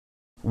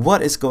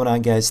What is going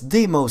on, guys?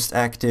 The most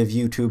active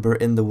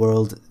YouTuber in the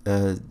world,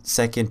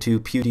 second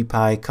to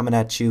PewDiePie, coming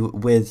at you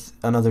with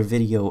another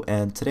video.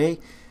 And today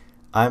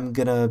I'm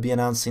gonna be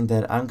announcing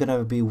that I'm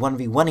gonna be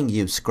 1v1'ing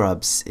you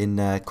scrubs in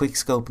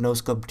quickscope,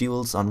 no-scope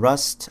duels on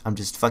Rust. I'm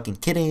just fucking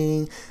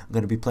kidding. I'm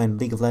gonna be playing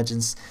League of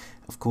Legends,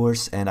 of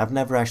course, and I've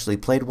never actually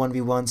played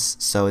 1v1s,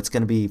 so it's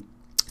gonna be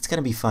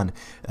fun.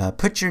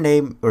 Put your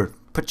name, or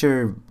put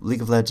your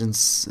League of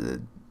Legends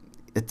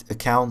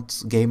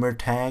account gamer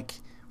tag.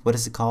 What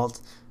is it called?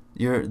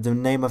 The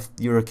name of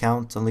your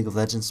account on League of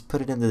Legends. Put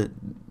it in the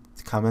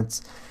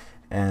comments,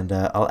 and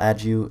I'll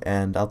add you,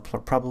 and I'll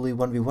probably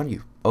 1v1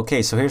 you.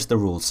 Okay, so here's the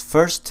rules.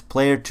 First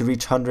player to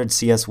reach 100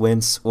 CS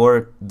wins,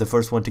 or the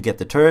first one to get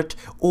the turret,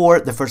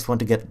 or the first one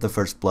to get the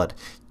first blood.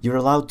 You're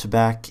allowed to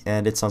back,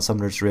 and it's on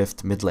Summoner's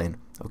Rift mid lane.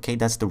 Okay,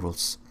 that's the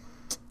rules.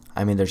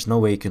 I mean, there's no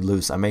way you can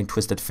lose. I main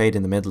Twisted Fate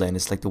in the mid lane.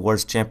 It's like the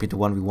worst champion to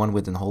 1v1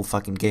 with in the whole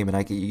fucking game,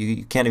 and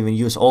you can't even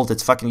use ult.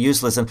 It's fucking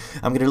useless, and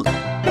I'm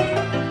gonna...